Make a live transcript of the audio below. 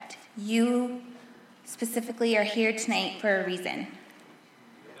you specifically are here tonight for a reason.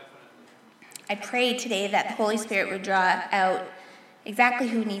 I pray today that the Holy Spirit would draw out exactly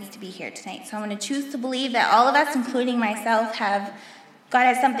who needs to be here tonight. So I'm going to choose to believe that all of us, including myself, God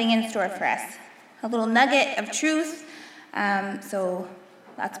has something in store for us. A little nugget of truth. So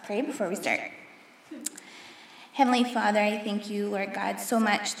let's pray before we start. Heavenly Father, I thank you, Lord God, so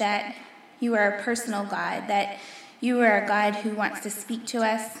much that you are a personal God, that you are a God who wants to speak to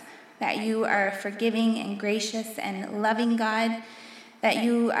us, that you are a forgiving and gracious and loving God, that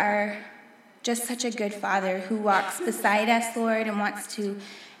you are just such a good Father who walks beside us, Lord, and wants to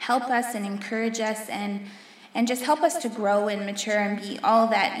help us and encourage us and just help us to grow and mature and be all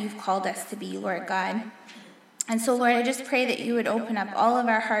that you've called us to be, Lord God. And so, Lord, I just pray that you would open up all of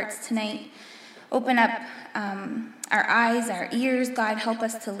our hearts tonight, open up our eyes, our ears, God, help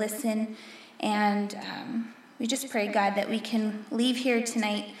us to listen. And we just pray, God, that we can leave here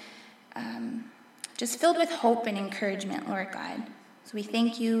tonight just filled with hope and encouragement, Lord God. So we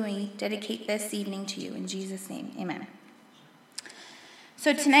thank you and we dedicate this evening to you. In Jesus' name, amen.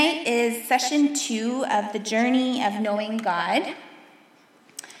 So tonight is session 2 of the Journey of Knowing God.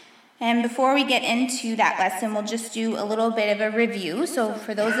 And before we get into that lesson, we'll just do a little bit of a review. So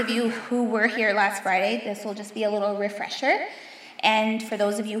for those of you who were here last Friday, this will just be a little refresher. And for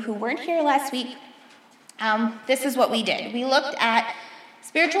those of you who weren't here last week, this is what we did. We looked at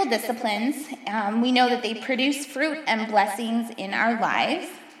spiritual disciplines. We know that they produce fruit and blessings in our lives.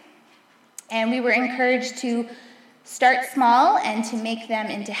 And we were encouraged to start small and to make them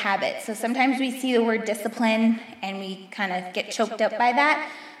into habits. So sometimes we see the word discipline and we kind of get choked up by that.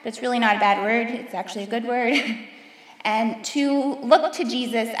 But it's really not a bad word. It's actually a good word. And to look to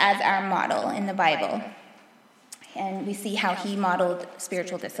Jesus as our model in the Bible. And we see how he modeled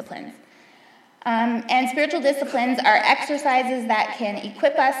spiritual disciplines. And spiritual disciplines are exercises that can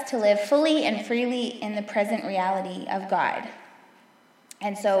equip us to live fully and freely in the present reality of God.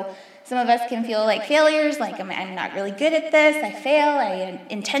 And so some of us can feel like failures, like I'm not really good at this, I fail, I had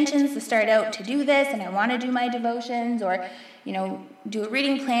intentions to start out to do this, and I want to do my devotions, or, do a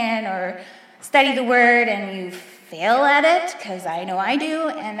reading plan, or study the Word, and you fail at it, because I know I do,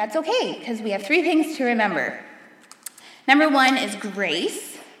 and that's okay, because we have 3 things to remember. Number 1 is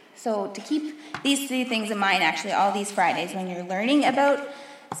grace. So to keep these 3 things in mind, actually, all these Fridays when you're learning about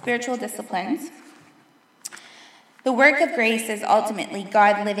spiritual disciplines. The work of grace is ultimately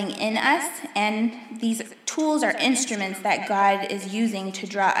God living in us, and these tools are instruments that God is using to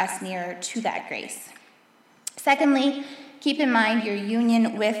draw us nearer to that grace. Secondly, keep in mind your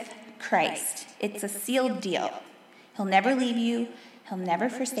union with Christ. It's a sealed deal. He'll never leave you. He'll never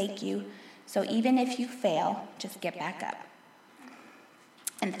forsake you. So even if you fail, just get back up.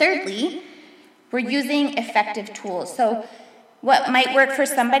 And thirdly, we're using effective tools. So what might work for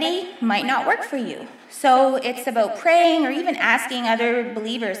somebody might not work for you. So it's about praying or even asking other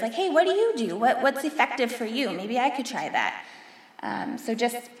believers, like, hey, what do you do? What's effective for you? Maybe I could try that. So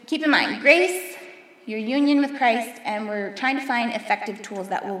just keep in mind, grace, your union with Christ, and we're trying to find effective tools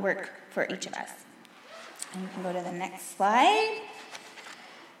that will work for each of us. And we can go to the next slide.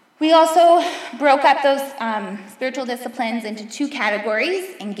 We also broke up those spiritual disciplines into 2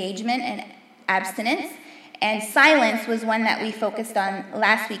 categories, engagement and abstinence. And silence was one that we focused on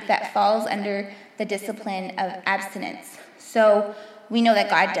last week that falls under the discipline of abstinence. So we know that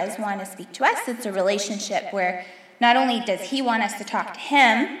God does want to speak to us. It's a relationship where not only does he want us to talk to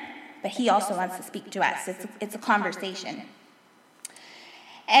him, but he also wants to speak to us. It's a conversation.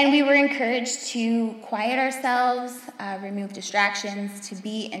 And we were encouraged to quiet ourselves, remove distractions, to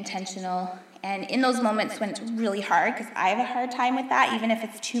be intentional. And in those moments when it's really hard, because I have a hard time with that, even if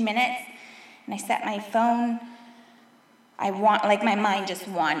it's 2 minutes, and I set my phone, my mind just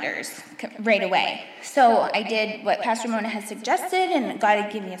wanders right away. So I did what Pastor Mona had suggested, and God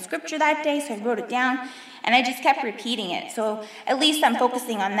had given me a scripture that day, so I wrote it down, and I just kept repeating it. So at least I'm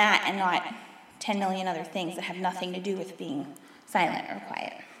focusing on that and not 10 million other things that have nothing to do with being silent or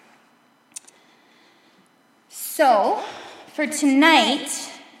quiet. So for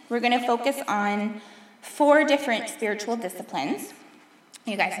tonight, we're going to focus on 4 different spiritual disciplines.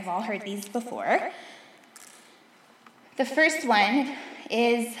 You guys have all heard these before. The first one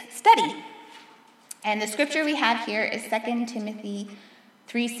is study. And the scripture we have here is 2 Timothy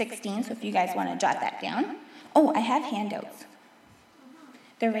 3:16. So if you guys want to jot that down. Oh, I have handouts.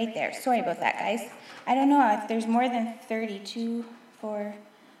 They're right there. Sorry about that, guys. I don't know if there's more than 32, 4,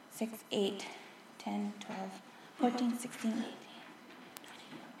 6, 8, 10, 12, 14, 16, 18,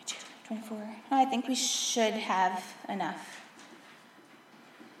 20, 24. Oh, I think we should have enough.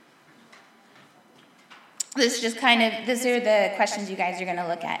 these are the questions you guys are going to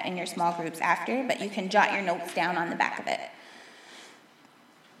look at in your small groups after, but you can jot your notes down on the back of it.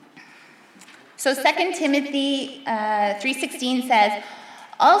 So 2 Timothy 3:16 says,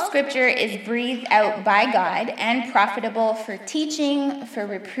 all scripture is breathed out by God and profitable for teaching, for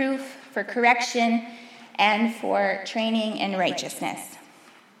reproof, for correction, and for training in righteousness.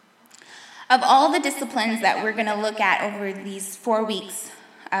 Of all the disciplines that we're going to look at over these 4 weeks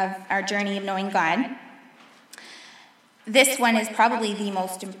of our journey of knowing God, this one is probably the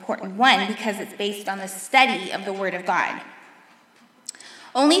most important one because it's based on the study of the Word of God.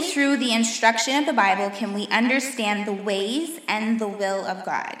 Only through the instruction of the Bible can we understand the ways and the will of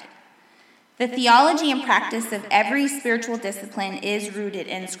God. The theology and practice of every spiritual discipline is rooted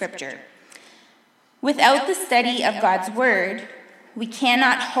in Scripture. Without the study of God's Word, we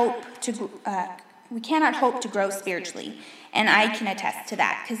cannot hope to grow spiritually, and I can attest to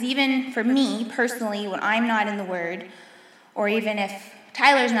that. Because even for me personally, when I'm not in the Word, or even if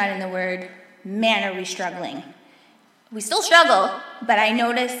Tyler's not in the Word, man, are we struggling. We still struggle, but I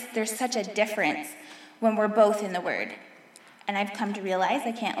notice there's such a difference when we're both in the Word. And I've come to realize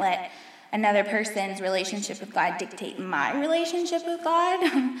I can't let another person's relationship with God dictate my relationship with God.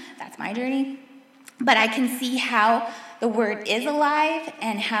 That's my journey. But I can see how the Word is alive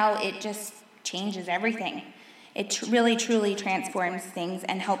and how it just changes everything. It really, truly transforms things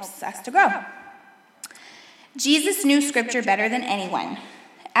and helps us to grow. Jesus knew Scripture better than anyone.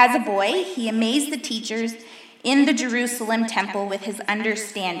 As a boy, he amazed the teachers in the Jerusalem temple with his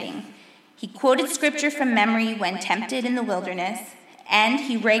understanding. He quoted Scripture from memory when tempted in the wilderness, and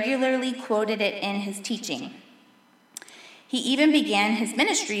he regularly quoted it in his teaching. He even began his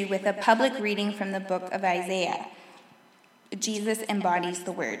ministry with a public reading from the book of Isaiah. Jesus embodies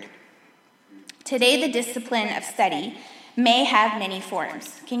the Word. Today, the discipline of study may have many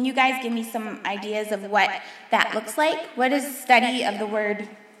forms. Can you guys give me some ideas of what that looks like? What does study of the Word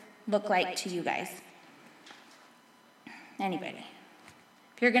look like to you guys? Anybody?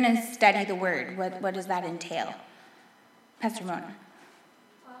 If you're going to study the Word, what does that entail? Pastor Mona.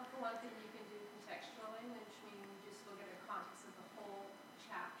 Well, for one thing, you can do contextually, which means you just look at the context of the whole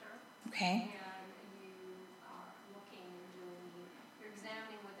chapter. Okay. And you are looking and you're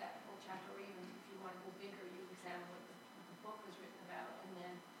examining what that whole chapter, or even if you want to go bigger, you examine what the book was written about, and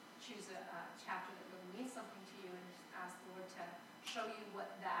then choose a chapter that really means something to you and ask the Lord to show you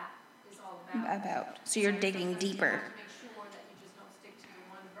what that is all about. So you're digging deeper.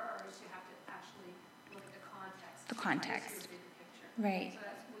 The context. Right. So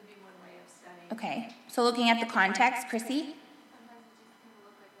that would be one way of studying. Okay. So looking at the context, Chrissy? Sometimes it just can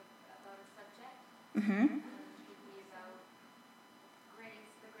look like about a subject. Mm-hmm. It could be about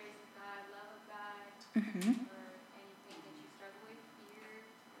grace, the grace of God, love of God, Mm-hmm. or anything that you struggle with, fear,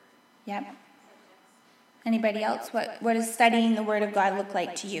 or Yep. subjects. Anybody else? What does studying the Word of God look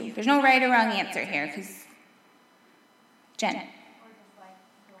like to you? There's no right or wrong answer here, because Jen. Or just like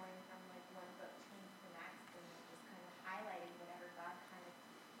going from like one book to the next and just kind of highlighting whatever God kind of,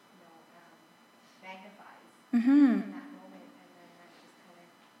 magnifies Mm-hmm. in that moment, and then that just kind of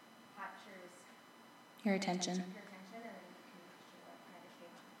captures Your attention. your attention, and then you can show up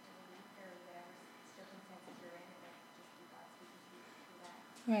meditate on for the week or whatever circumstances you're in, and just be God speaking to you through that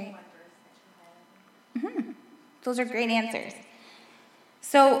Right. one verse that you highlighted. Mm-hmm. Those are great answers.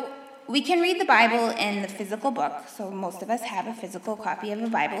 So we can read the Bible in the physical book. So most of us have a physical copy of a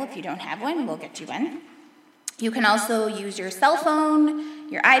Bible. If you don't have one, we'll get you one. You can also use your cell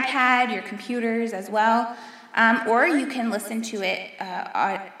phone, your iPad, your computers as well. Or you can listen to it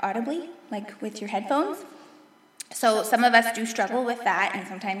audibly, like with your headphones. So some of us do struggle with that, and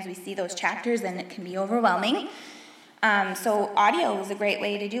sometimes we see those chapters and it can be overwhelming. So audio is a great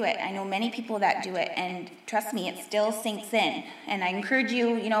way to do it. I know many people that do it, and trust me, it still sinks in. And I encourage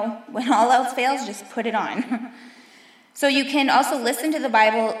you, when all else fails, just put it on. So you can also listen to the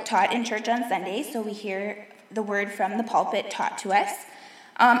Bible taught in church on Sundays, so we hear the word from the pulpit taught to us.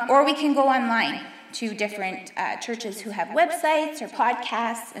 Or we can go online to different churches who have websites or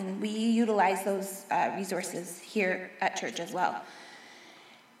podcasts, and we utilize those resources here at church as well.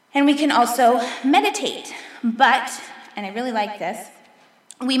 And we can also meditate, but, and I really like this,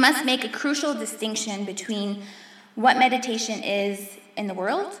 we must make a crucial distinction between what meditation is in the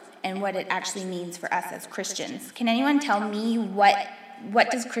world and what it actually means for us as Christians. Can anyone tell me what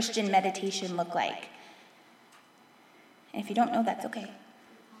does Christian meditation look like? And if you don't know, that's okay.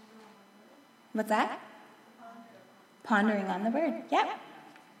 What's that? Pondering on the word. Yep.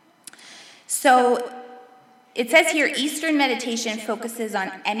 So it says here, Eastern meditation focuses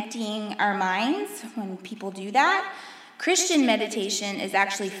on emptying our minds when people do that. Christian meditation is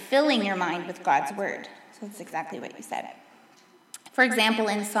actually filling your mind with God's word. So that's exactly what you said. For example,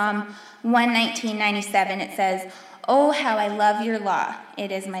 in Psalm 119:97, it says, "Oh, how I love your law.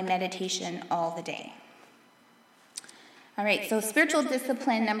 It is my meditation all the day." All right, so spiritual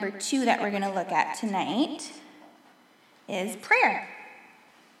discipline number 2 that we're going to look at tonight is prayer.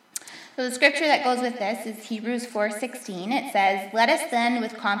 So the scripture that goes with this is Hebrews 4:16. It says, "Let us then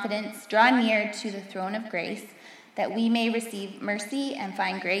with confidence draw near to the throne of grace, that we may receive mercy and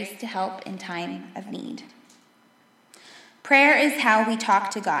find grace to help in time of need." Prayer is how we talk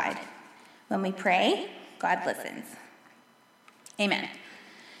to God. When we pray, God listens. Amen.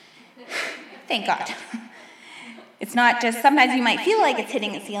 Thank God. It's not just, sometimes you might feel like it's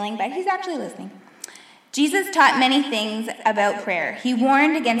hitting a ceiling, but he's actually listening. Jesus taught many things about prayer. He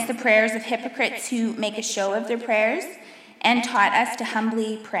warned against the prayers of hypocrites who make a show of their prayers and taught us to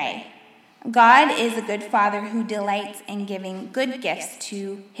humbly pray. God is a good father who delights in giving good gifts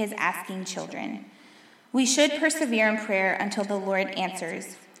to his asking children. We should persevere in prayer until the Lord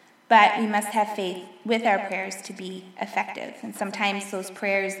answers, but we must have faith with our prayers to be effective. And sometimes those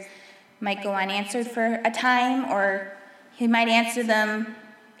prayers might go unanswered for a time, or he might answer them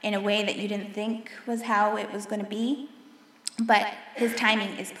in a way that you didn't think was how it was going to be, but his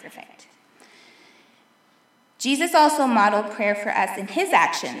timing is perfect. Jesus also modeled prayer for us in his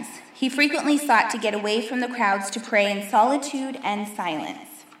actions. He frequently sought to get away from the crowds to pray in solitude and silence.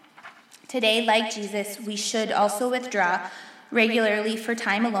 Today, like Jesus, we should also withdraw regularly for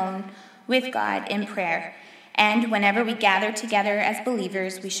time alone with God in prayer. And whenever we gather together as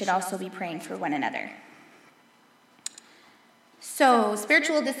believers, we should also be praying for one another. So,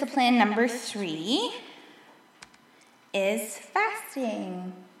 spiritual discipline number 3 is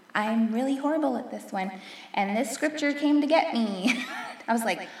fasting. I'm really horrible at this one. And this scripture came to get me. I was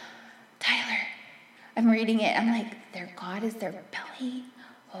like, Tyler, I'm reading it. I'm like, their God is their belly.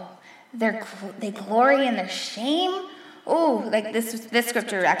 Oh, they glory in their shame. Oh, like this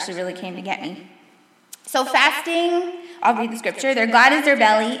scripture actually really came to get me. So fasting, I'll read the scripture. Their God is their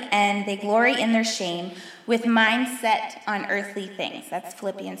belly, and they glory in their shame with mind set on earthly things. That's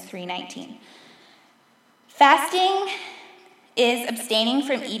Philippians 3:19. Fasting is abstaining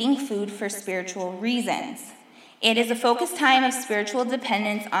from eating food for spiritual reasons. It is a focused time of spiritual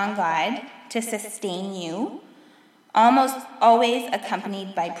dependence on God to sustain you, almost always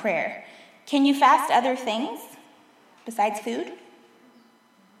accompanied by prayer. Can you fast other things besides food?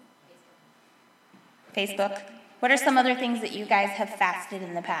 Facebook. What are some other things that you guys have fasted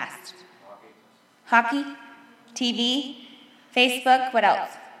in the past? Hockey? TV? Facebook? What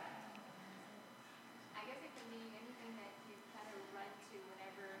else? I guess it can be anything that you kind of run to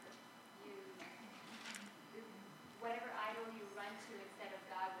whatever idol you run to instead of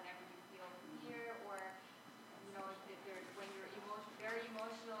God whenever you feel fear, or, when you're very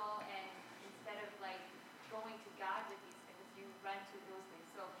emotional, and instead of going to God with these things, you run to those things.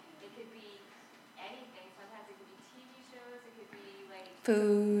 So it could be anything. Sometimes it could be TV shows, it could be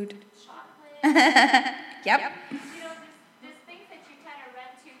food. Chocolate. Yep. There's things that you kind of run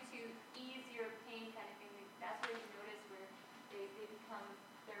to ease your pain kind of thing. That's where you notice where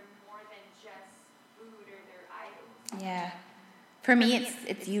they're more than just food or their idols. Yeah. For me,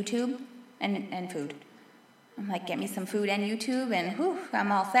 it's YouTube and food. I'm like, get me some food and YouTube, and whew,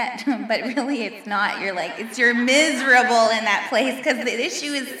 I'm all set. But really, it's not. You're miserable in that place because the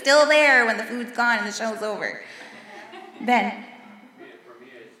issue is still there when the food's gone and the show's over. Ben? For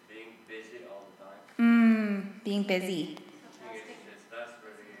me, it's being busy all the time. Being busy. That's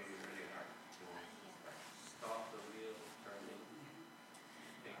really, really hard to stop the wheel turning,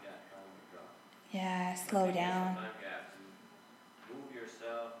 take that time to drop. Yeah, slow down. Time you have to move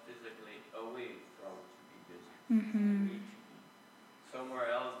yourself physically away from to be busy. Mm-hmm. Somewhere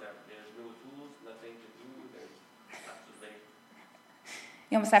else, there's no tools, nothing to do, there's absolutely.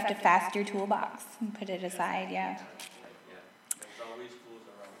 You almost have to fast your toolbox and put it aside, yeah. There's always tools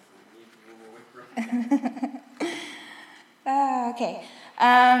around, so you need to move away from them. Okay.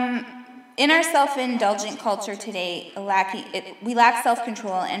 In our self-indulgent culture today, we lack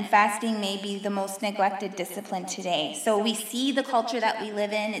self-control, and fasting may be the most neglected discipline today. So we see the culture that we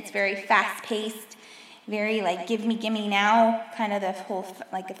live in. It's very fast-paced, very give me now, kind of the whole,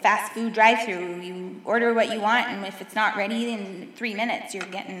 a fast food drive-through. You order what you want, and if it's not ready in 3 minutes, you're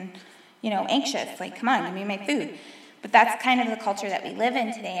getting, anxious. Come on, give me my food. But that's kind of the culture that we live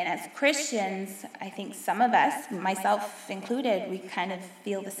in today. And as Christians, I think some of us, myself included, we kind of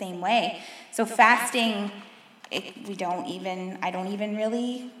feel the same way. So fasting, I don't even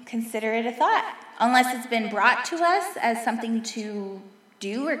really consider it a thought. Unless it's been brought to us as something to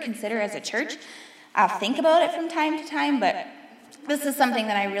do or consider as a church. I'll think about it from time to time, but this is something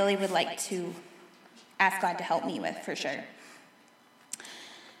that I really would like to ask God to help me with, for sure.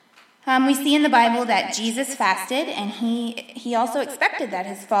 We see in the Bible that Jesus fasted, and he also expected that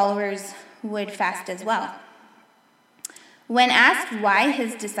his followers would fast as well. When asked why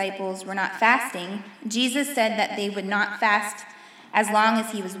his disciples were not fasting, Jesus said that they would not fast as long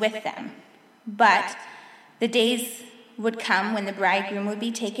as he was with them. But the days would come when the bridegroom would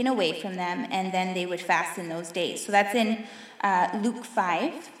be taken away from them, and then they would fast in those days. So that's in Luke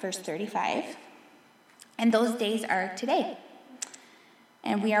 5, verse 35. And those days are today.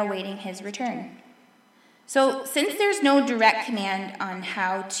 And we are waiting his return. So since there's no direct command on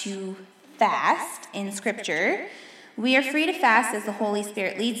how to fast in Scripture, we are free to fast as the Holy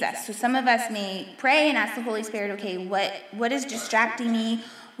Spirit leads us. So some of us may pray and ask the Holy Spirit, okay, what is distracting me?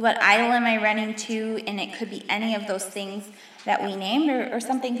 What idol am I running to? And it could be any of those things that we named, or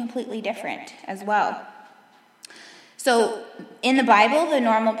something completely different as well. So in the Bible, the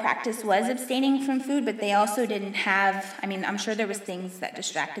normal practice was abstaining from food, but they also didn't have, I'm sure there was things that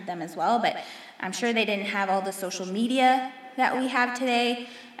distracted them as well, but I'm sure they didn't have all the social media that we have today,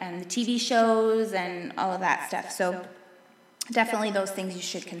 and the TV shows and all of that stuff. So definitely those things you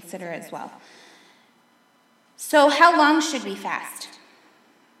should consider as well. So how long should we fast?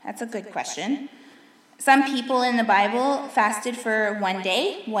 That's a good question. Some people in the Bible fasted for 1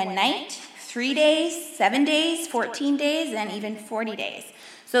 day, 1 night, 3 days, 7 days, 14 days, and even 40 days.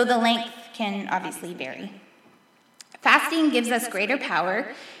 So the length can obviously vary. Fasting gives us greater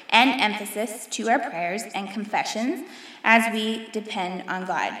power and emphasis to our prayers and confessions as we depend on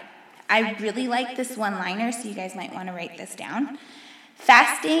God. I really like this one-liner, so you guys might want to write this down.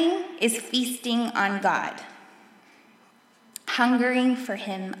 Fasting is feasting on God, hungering for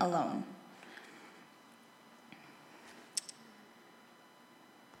him alone.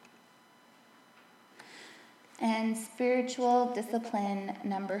 And spiritual discipline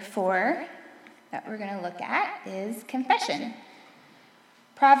number 4 that we're going to look at is confession.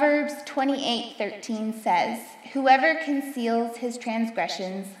 Proverbs 28:13 says, "Whoever conceals his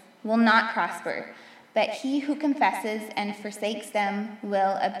transgressions will not prosper, but he who confesses and forsakes them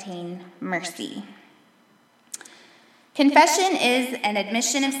will obtain mercy." Confession is an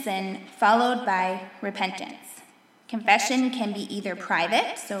admission of sin followed by repentance. Confession can be either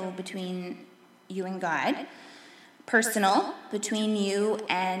private, so between you and God, personal, between you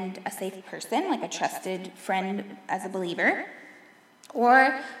and a safe person, like a trusted friend as a believer,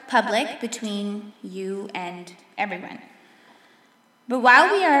 or public, between you and everyone. But while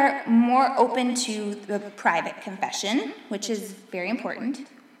we are more open to the private confession, which is very important,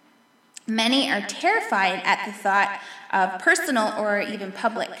 many are terrified at the thought of personal or even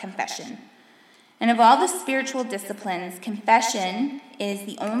public confession. And of all the spiritual disciplines, confession is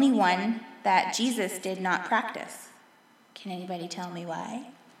the only one that Jesus did not practice. Can anybody tell me why?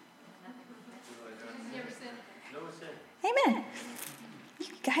 Never sinned. No sin. Amen.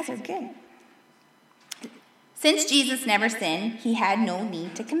 You guys are good. Since Jesus never sinned, he had no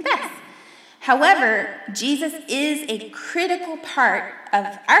need to confess. However, Jesus is a critical part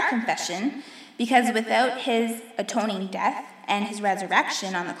of our confession because without his atoning death and his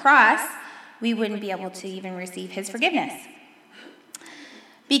resurrection on the cross, we wouldn't be able to even receive his forgiveness.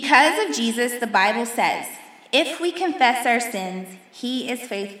 Because of Jesus, the Bible says, if we confess our sins, he is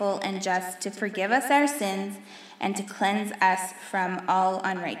faithful and just to forgive us our sins and to cleanse us from all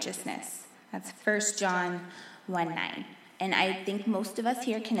unrighteousness. That's 1 John 1:9. And I think most of us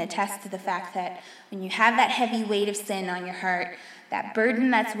here can attest to the fact that when you have that heavy weight of sin on your heart, that burden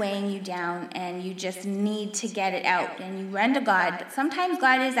that's weighing you down, and you just need to get it out, and you run to God, but sometimes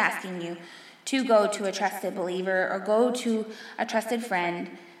God is asking you to go to a trusted believer or go to a trusted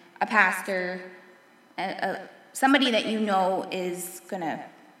friend, a pastor, somebody that you know is going to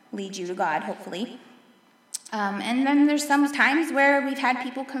lead you to God, hopefully. And then there's some times where we've had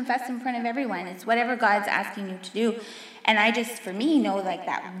people confess in front of everyone. It's whatever God's asking you to do. And I just, for me, know like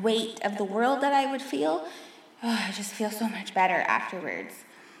that weight of the world that I would feel. I just feel so much better afterwards.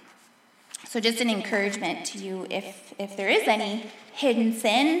 So just an encouragement to you, if there is any hidden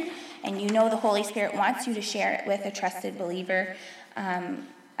sin and you know the Holy Spirit wants you to share it with a trusted believer,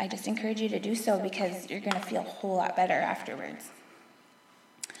 I just encourage you to do so because you're going to feel a whole lot better afterwards.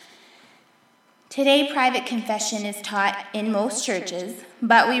 Today, private confession is taught in most churches,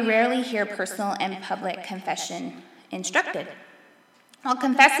 but we rarely hear personal and public confession instructed. While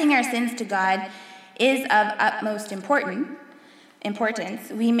confessing our sins to God is of utmost importance,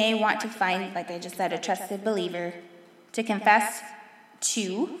 we may want to find, like I just said, a trusted believer to confess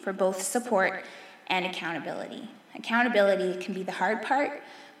to for both support and accountability. Accountability can be the hard part,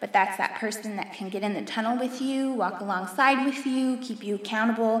 but that's that person that can get in the tunnel with you, walk alongside with you, keep you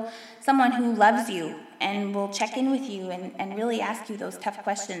accountable, someone who loves you and will check in with you and really ask you those tough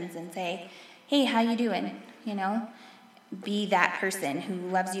questions and say, hey, how you doing? You know, be that person who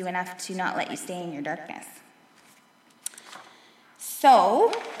loves you enough to not let you stay in your darkness.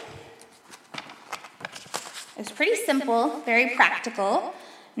 So, it's pretty simple, very practical.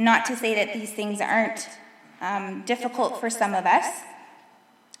 Not to say that these things aren't difficult for some of us.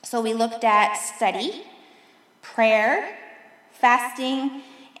 So we looked at study, prayer, fasting,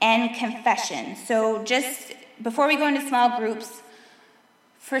 and confession. So just before we go into small groups,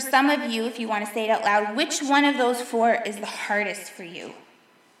 for some of you, if you want to say it out loud, which one of those 4 is the hardest for you?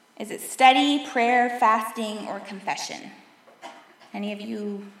 Is it study, prayer, fasting, or confession? Any of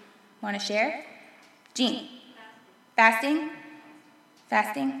you want to share? Jean? Fasting?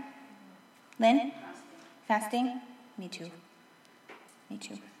 Fasting? Lynn? Fasting? Me too.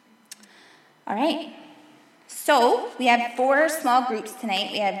 All right. So we have 4 small groups tonight.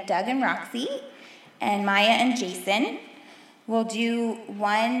 We have Doug and Roxy, and Maya and Jason. We'll do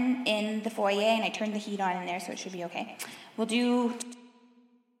one in the foyer, and I turned the heat on in there, so it should be okay. We'll do